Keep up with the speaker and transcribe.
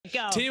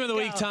Team of the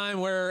week time,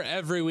 where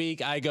every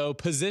week I go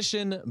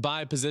position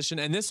by position,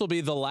 and this will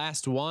be the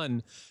last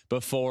one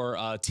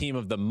before team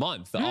of the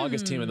month. The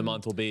August team of the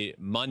month will be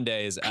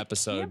Monday's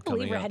episode. I can't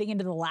believe we're heading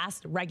into the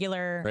last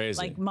regular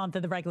month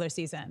of the regular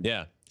season.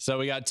 Yeah. So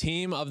we got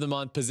team of the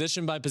month,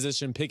 position by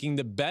position, picking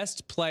the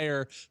best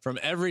player from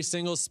every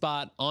single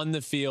spot on the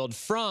field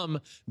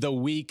from the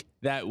week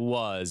that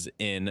was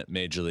in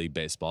Major League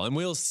Baseball. And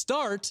we'll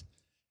start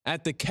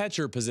at the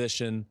catcher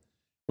position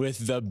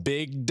with the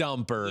big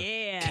dumper,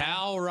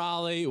 Cal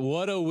Raleigh.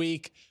 What a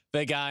week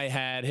the guy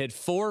had. Hit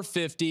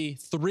 .450,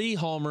 3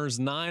 homers,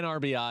 9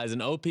 RBIs,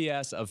 an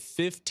OPS of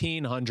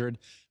 1,500.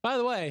 By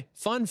the way,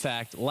 fun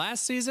fact,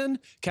 last season,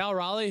 Cal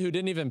Raleigh, who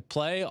didn't even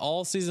play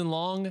all season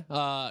long,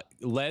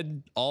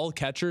 led all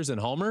catchers in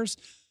homers.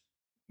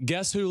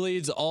 Guess who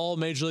leads all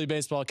Major League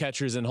Baseball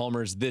catchers in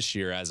homers this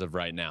year as of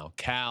right now?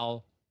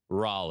 Cal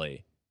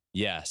Raleigh.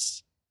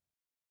 Yes.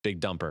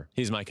 Big dumper.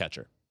 He's my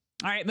catcher.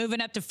 All right, moving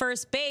up to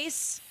first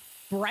base,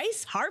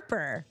 Bryce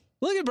Harper.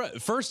 Look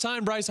at first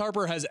time Bryce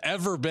Harper has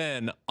ever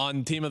been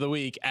on team of the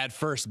week at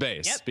first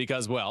base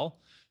because, well,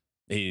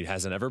 he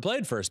hasn't ever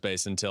played first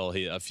base until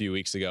a few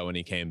weeks ago when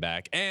he came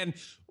back. And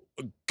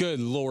good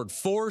Lord,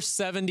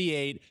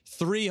 .478,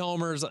 3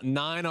 homers,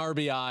 9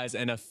 RBIs,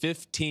 and a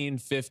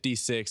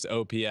 1,556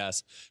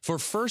 OPS for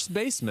first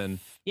baseman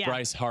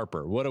Bryce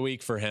Harper. What a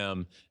week for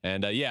him.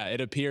 And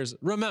it appears,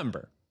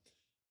 remember,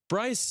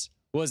 Bryce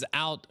was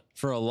out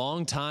for a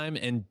long time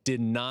and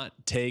did not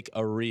take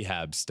a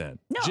rehab stint.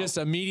 No. Just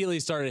immediately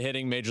started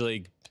hitting major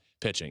league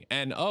pitching.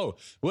 And,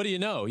 what do you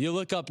know? You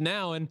look up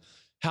now, and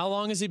how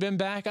long has he been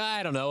back?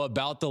 I don't know,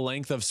 about the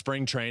length of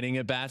spring training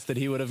at bats that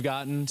he would have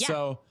gotten. Yeah.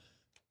 So,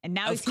 and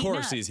now of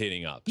course he's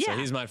heating up. Yeah. So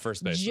he's my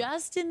first baseman.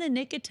 Just in the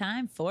nick of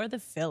time for the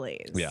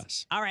Phillies.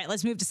 Yes. All right,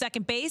 let's move to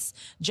second base.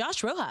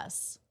 Josh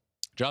Rojas.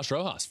 Josh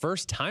Rojas,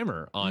 first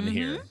timer on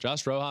here.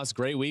 Josh Rojas,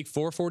 great week,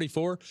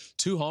 .444,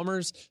 2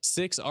 homers,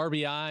 6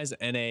 RBIs,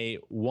 and a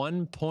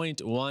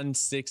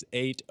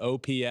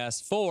 1.168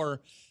 OPS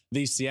for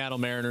the Seattle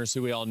Mariners,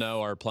 who we all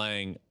know are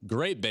playing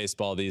great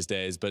baseball these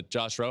days. But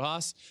Josh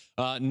Rojas,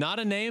 not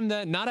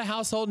a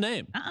household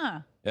name.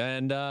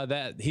 And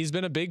that he's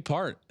been a big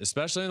part,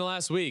 especially in the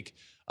last week,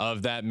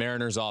 of that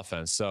Mariners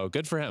offense. So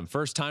good for him.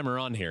 First timer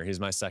on here. He's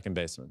my second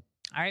baseman.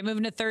 All right,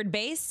 moving to third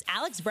base,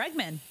 Alex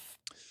Bregman.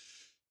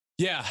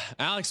 Yeah,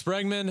 Alex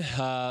Bregman,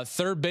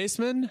 third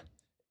baseman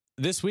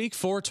this week,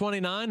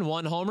 .429,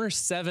 1 homer,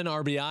 7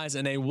 RBIs,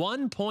 and a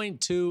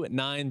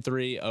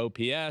 1.293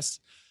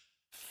 OPS.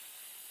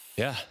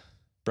 Yeah,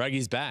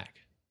 Breggy's back.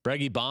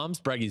 Breggy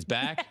bombs, Breggy's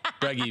back.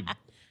 Breggy,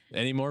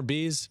 any more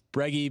bees?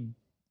 Breggy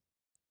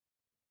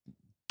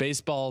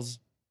baseballs.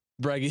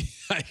 Breggy.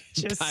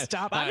 Just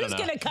stop. I'm just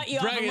going to cut you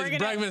off.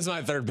 Bregman's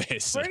my third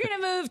base. We're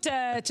going to move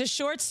to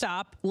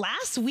shortstop.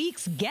 Last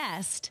week's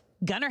guest,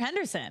 Gunnar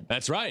Henderson.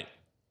 That's right.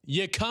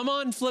 You come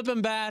on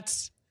Flippin'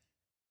 Bats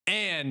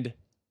and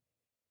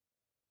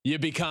you're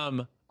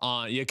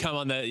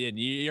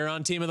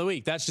on team of the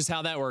week. That's just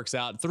how that works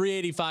out.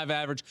 385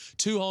 average,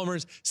 2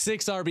 homers,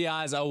 6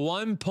 RBIs, a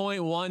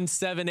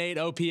 1.178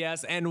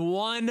 OPS, and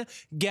 1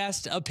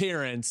 guest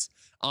appearance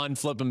on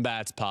Flippin'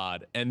 Bats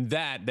pod. And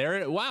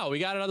wow, we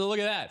got another look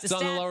at that. It's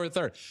on the lower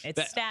third. It's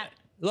a stat.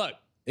 Look,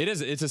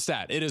 it's a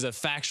stat. It is a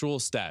factual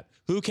stat.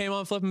 Who came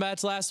on Flippin'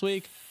 Bats last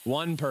week?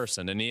 One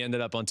person, and he ended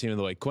up on team of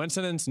the week.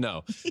 Coincidence?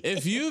 No.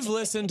 If you've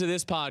listened to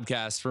this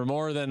podcast for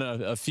more than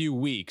a few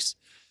weeks,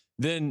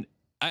 then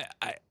I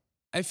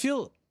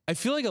feel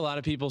like a lot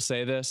of people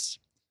say this.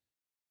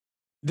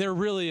 There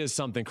really is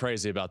something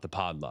crazy about the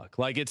pod luck.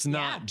 Like, it's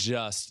not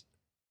just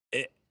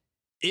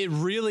it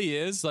really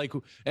is. Like,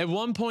 at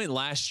one point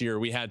last year,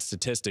 we had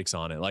statistics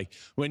on it. Like,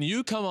 when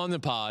you come on the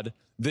pod,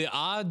 the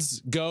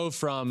odds go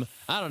from,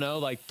 I don't know,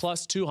 like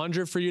plus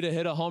 200 for you to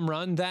hit a home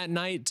run that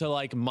night to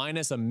like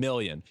minus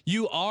 1,000,000.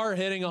 You are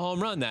hitting a home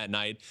run that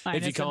night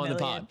if you come on the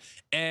pod.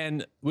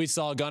 And we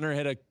saw Gunnar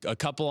hit a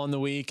couple on the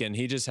week, and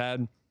he just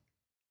had,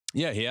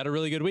 he had a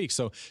really good week.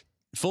 So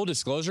full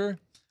disclosure,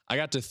 I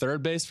got to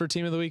third base for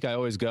team of the week. I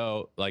always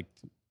go like,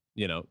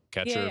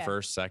 catcher,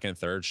 first, second,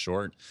 third,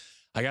 short.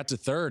 I got to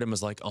third and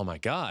was like, oh my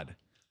God.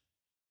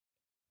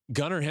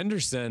 Gunnar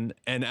Henderson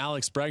and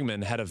Alex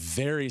Bregman had a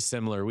very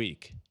similar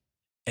week.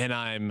 And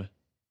I'm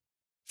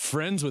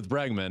friends with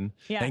Bregman.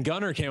 And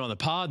Gunnar came on the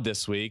pod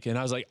this week. And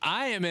I was like,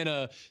 I am in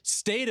a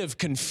state of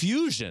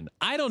confusion.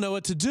 I don't know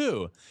what to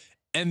do.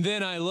 And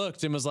then I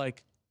looked and was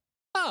like,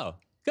 oh,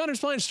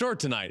 Gunnar's playing short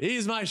tonight.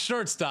 He's my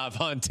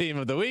shortstop on team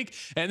of the week.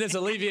 And this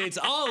alleviates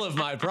all of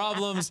my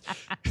problems.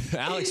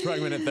 Alex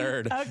Bregman at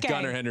third,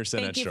 Gunnar Henderson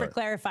at short. Thank you for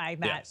clarifying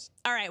that. Yes.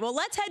 All right, well,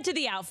 let's head to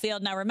the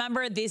outfield. Now,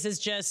 remember, this is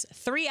just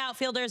 3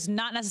 outfielders,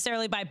 not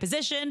necessarily by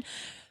position.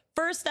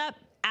 First up,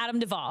 Adam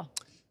Duvall.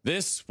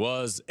 This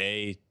was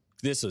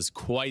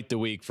quite the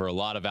week for a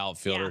lot of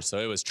outfielders, so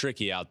it was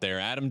tricky out there.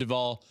 Adam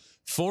Duvall,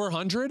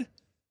 400,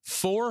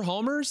 4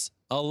 homers,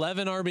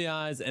 11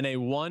 RBIs, and a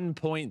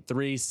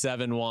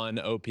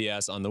 1.371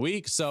 OPS on the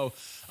week. So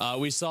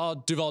we saw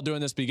Duvall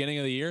doing this beginning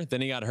of the year.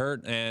 Then he got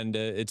hurt, and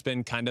it's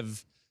been kind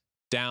of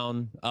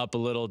down, up a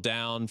little,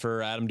 down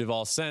for Adam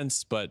Duvall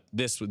since, but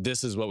this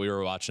is what we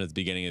were watching at the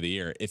beginning of the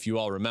year. If you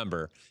all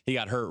remember, he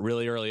got hurt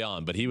really early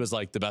on, but he was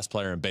like the best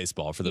player in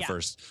baseball for the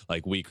first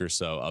like week or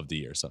so of the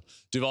year. So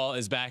Duvall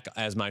is back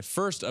as my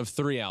first of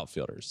 3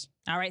 outfielders.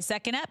 All right,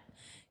 second up,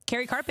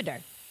 Kerry Carpenter.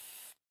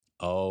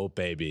 Oh,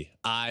 baby.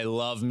 I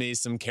love me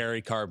some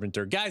Kerry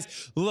Carpenter.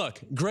 Guys,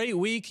 look, great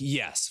week.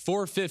 Yes.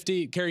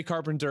 450. Kerry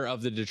Carpenter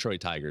of the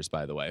Detroit Tigers,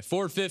 by the way.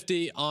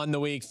 450 on the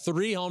week.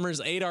 3 homers,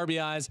 8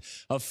 RBIs,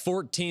 a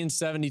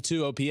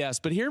 1472 OPS.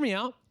 But hear me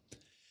out.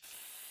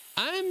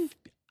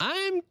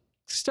 I'm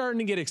starting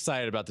to get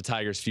excited about the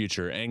Tigers'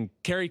 future, and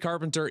Kerry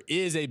Carpenter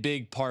is a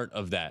big part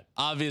of that.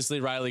 Obviously,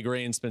 Riley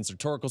Green, Spencer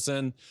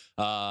Torkelson,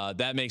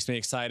 that makes me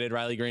excited.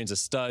 Riley Green's a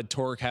stud.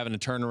 Torque having a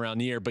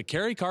turnaround year, but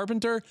Kerry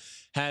Carpenter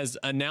has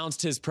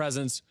announced his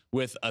presence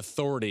with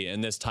authority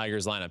in this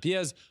Tigers lineup. He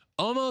has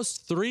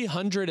almost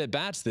 300 at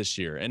bats this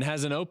year and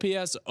has an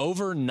OPS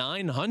over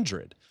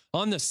 900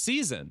 on the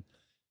season.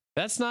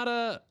 That's not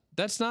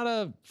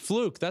a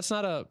fluke. That's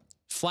not a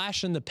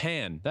flash in the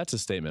pan. That's a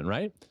statement,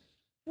 right?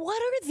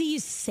 What are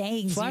these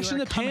sayings? Flash in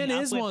the pan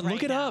is one.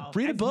 Look it up.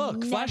 Read a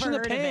book. Flash in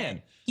the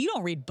pan. You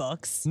don't read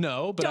books.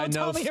 No, but don't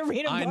tell me to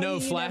read a book. I know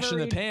flash in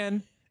the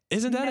pan.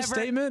 Isn't that a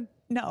statement?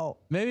 No.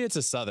 Maybe it's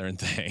a Southern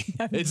thing.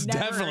 It's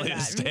definitely a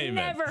statement.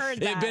 Never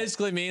heard that. It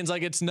basically means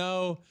like it's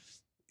no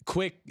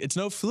fluke. It's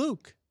no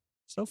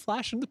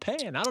flash in the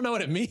pan. I don't know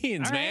what it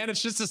means, man.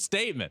 It's just a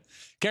statement.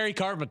 Kerry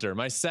Carpenter,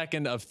 my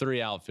second of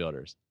 3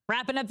 outfielders.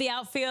 Wrapping up the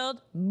outfield,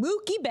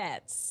 Mookie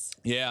Betts.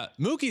 Yeah,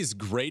 Mookie's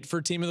great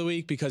for Team of the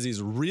Week because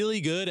he's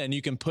really good, and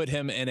you can put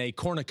him in a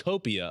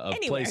cornucopia of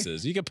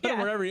places. You can put him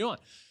wherever you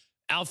want.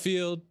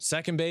 Outfield,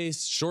 second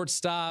base,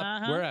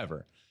 shortstop,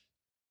 wherever.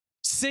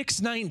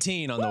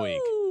 619 on the week.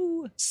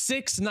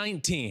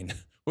 619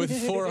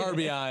 with 4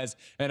 RBIs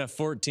and a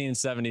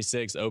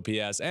 1476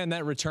 OPS. And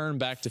that return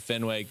back to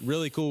Fenway.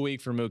 Really cool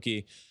week for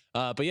Mookie.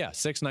 But yeah,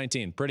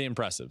 619, pretty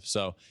impressive.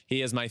 So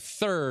he is my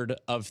third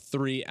of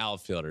 3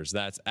 outfielders.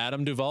 That's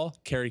Adam Duvall,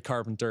 Kerry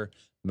Carpenter,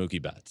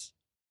 Mookie Betts.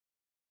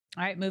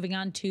 All right, moving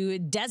on to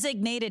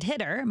designated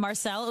hitter,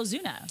 Marcell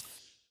Ozuna.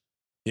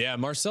 Yeah,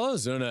 Marcell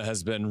Ozuna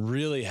has been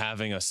really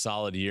having a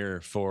solid year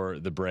for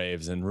the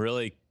Braves, and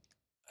really,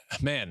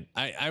 man,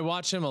 I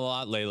watch him a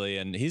lot lately,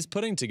 and he's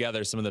putting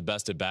together some of the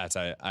best at bats.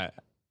 I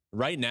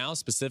right now,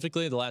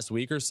 specifically the last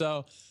week or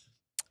so,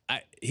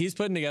 he's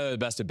putting together the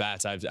best at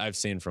bats I've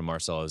seen from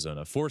Marcell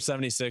Ozuna.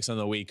 476 on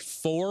the week,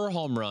 4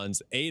 home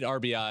runs, 8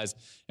 RBIs,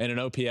 and an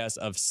OPS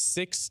of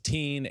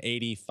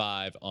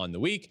 1685 on the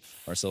week.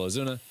 Marcell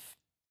Ozuna,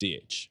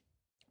 DH.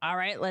 All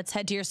right, let's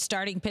head to your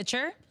starting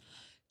pitcher,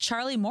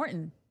 Charlie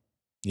Morton.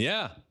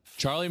 Yeah,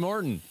 Charlie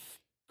Morton.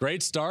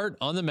 Great start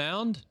on the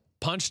mound.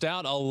 Punched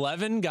out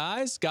 11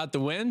 guys, got the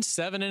win,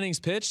 7 innings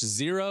pitched,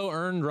 0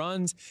 earned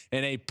runs,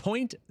 and a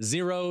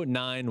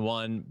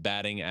 .091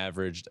 batting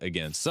averaged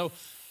against. So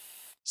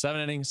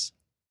 7 innings,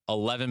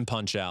 11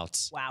 punch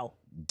outs. Wow.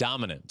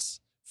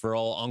 Dominance for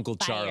old Uncle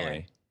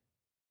Charlie.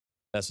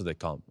 That's what they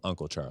call him,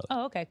 Uncle Charlie.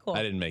 Oh, okay, cool.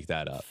 I didn't make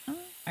that up.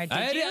 I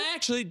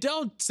actually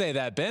don't say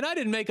that, Ben. I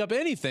didn't make up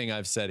anything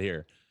I've said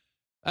here.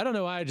 I don't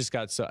know why I just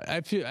got so.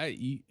 I'm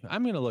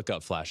going to look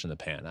up flash in the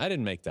pan. I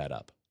didn't make that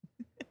up.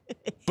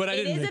 But I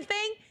didn't. It is a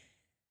thing.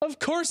 Of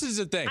course, it's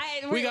a thing.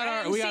 We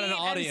got an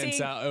audience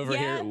out over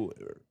here.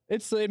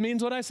 It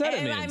means what I said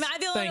it means. Am I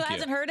the only one who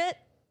hasn't heard it?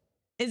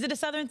 Is it a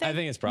Southern thing? I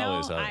think it's probably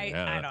a Southern thing.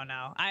 I don't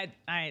know.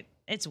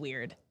 It's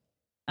weird.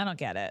 I don't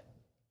get it.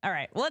 All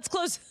right. Well, let's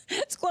close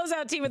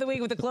out Team of the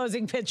Week with the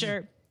closing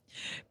pitcher,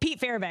 Pete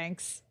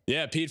Fairbanks.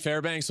 Yeah, Pete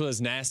Fairbanks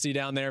was nasty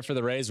down there for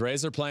the Rays.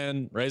 Rays are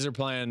playing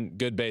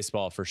good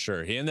baseball for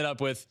sure. He ended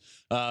up with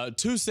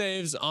 2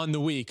 saves on the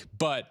week,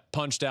 but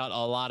punched out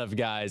a lot of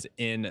guys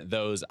in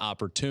those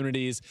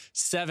opportunities.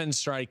 7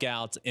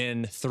 strikeouts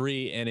in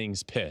 3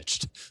 innings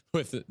pitched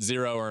with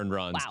 0 earned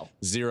runs,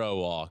 0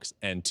 walks,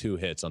 and 2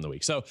 hits on the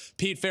week. So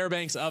Pete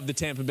Fairbanks of the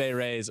Tampa Bay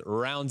Rays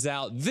rounds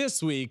out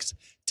this week's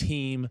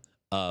Team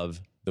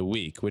of the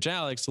Week, which,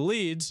 Alex,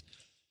 leads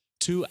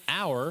to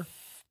our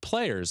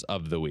Players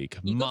of the Week.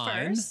 You go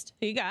first.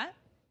 Who you got?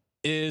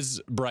 Is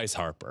Bryce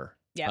Harper.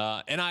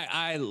 Yeah. And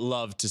I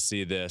love to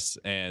see this.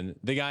 And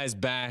the guy's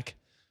back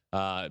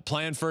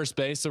playing first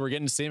base, so we're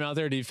getting to see him out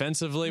there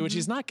defensively, which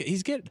he's not.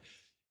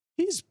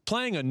 He's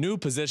playing a new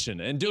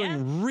position and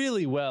doing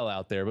really well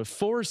out there. But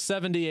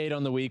 478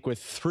 on the week with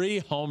 3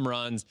 home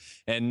runs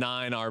and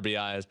 9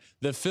 RBIs.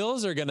 The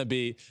Phils are going to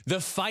be, the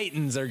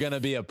Fightins are going to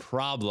be a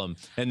problem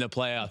in the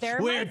playoffs.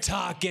 We're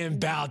talking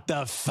about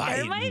the Fightins.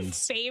 They're my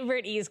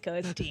favorite East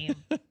Coast team.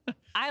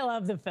 I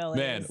love the Phillies.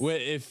 Man,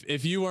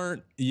 if you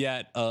weren't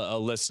yet a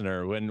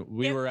listener, when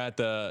we were at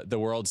the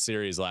World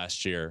Series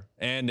last year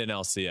and in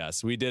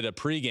LCS, we did a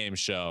pregame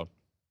show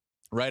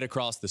right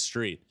across the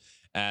street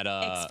at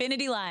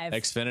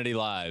Xfinity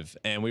Live,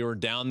 and we were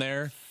down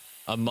there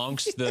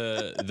amongst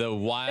the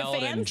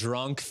wild and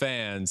drunk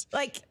fans,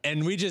 like,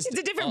 and we just it's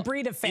a different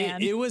breed of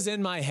fan. It was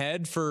in my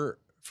head for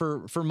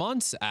for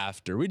months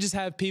after. We just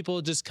have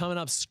people just coming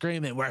up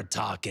screaming, "We're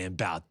talking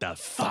about the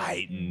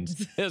fighting."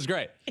 It was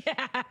great.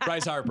 Yeah.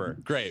 Bryce Harper,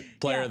 great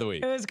player of the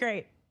week. It was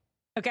great.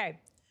 Okay,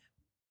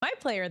 my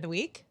player of the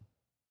week,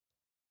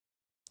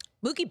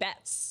 Mookie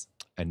Betts.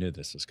 I knew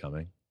this was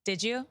coming.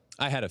 Did you?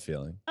 I had a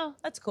feeling. Oh,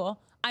 that's cool.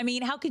 I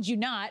mean, how could you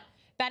not?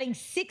 Batting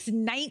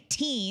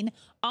 .619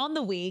 on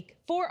the week,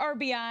 4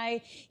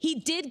 RBI. He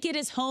did get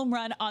his home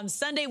run on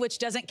Sunday, which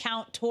doesn't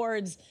count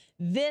towards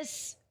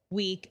this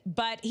week,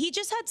 but he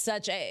just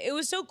had it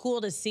was so cool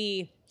to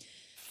see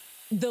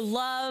the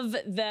love,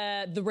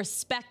 the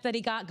respect that he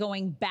got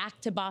going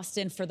back to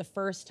Boston for the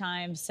first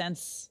time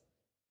since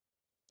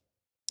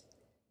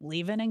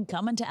leaving and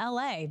coming to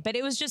LA. But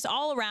it was just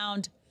all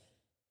around.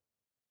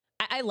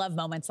 I love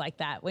moments like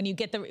that when you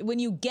get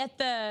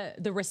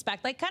the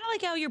respect, like kind of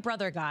like how your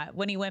brother got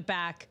when he went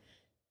back,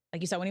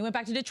 like you said, when he went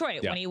back to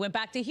Detroit, when he went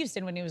back to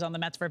Houston, when he was on the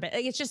Mets for a bit.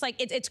 Like, it's just like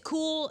it's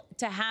cool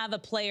to have a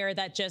player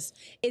that just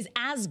is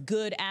as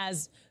good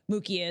as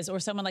Mookie is, or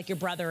someone like your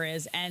brother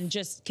is, and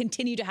just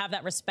continue to have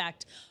that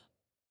respect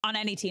on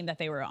any team that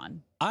they were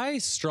on. I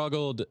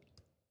struggled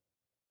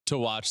to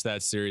watch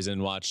that series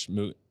and watch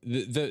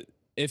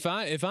if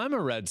I'm a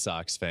Red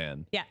Sox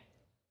fan. Yeah.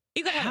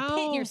 You gotta have a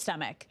pit in your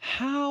stomach.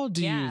 How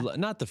do you,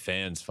 not the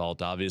fans'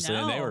 fault, obviously,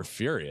 and they were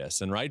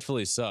furious, and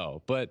rightfully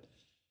so, but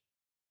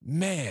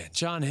man,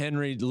 John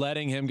Henry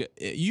letting him go,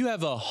 you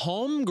have a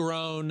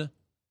homegrown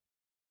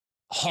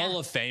Hall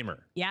of Famer.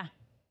 Yeah.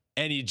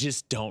 And you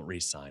just don't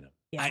re-sign him.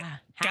 Yeah.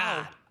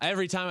 God,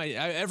 every time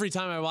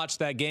I watched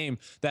that game,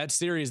 that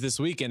series this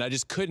weekend, I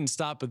just couldn't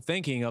stop but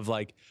thinking of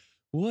like,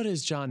 what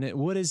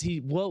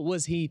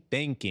was he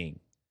thinking?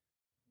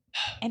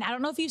 And I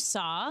don't know if you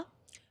saw,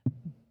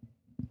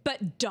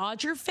 but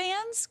Dodger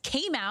fans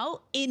came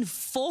out in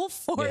full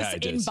force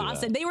in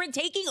Boston. They were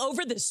taking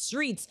over the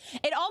streets.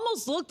 It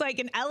almost looked like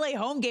an LA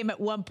home game at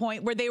one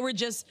point where they were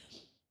just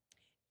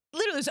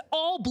literally, it was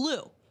all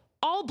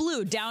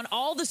blue down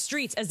all the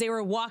streets as they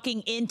were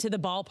walking into the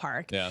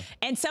ballpark. Yeah.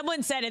 And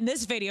someone said in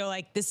this video,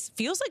 like, this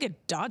feels like a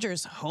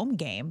Dodgers home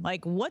game.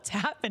 Like, what's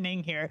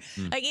happening here?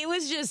 Like, it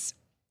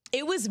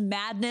was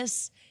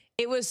madness.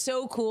 It was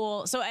so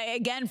cool. So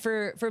again,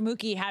 for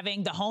Mookie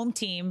having the home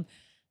team,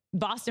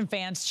 Boston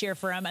fans cheer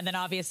for him, and then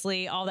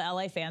obviously all the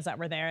LA fans that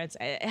were there.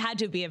 It had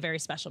to be a very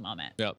special moment. Yep.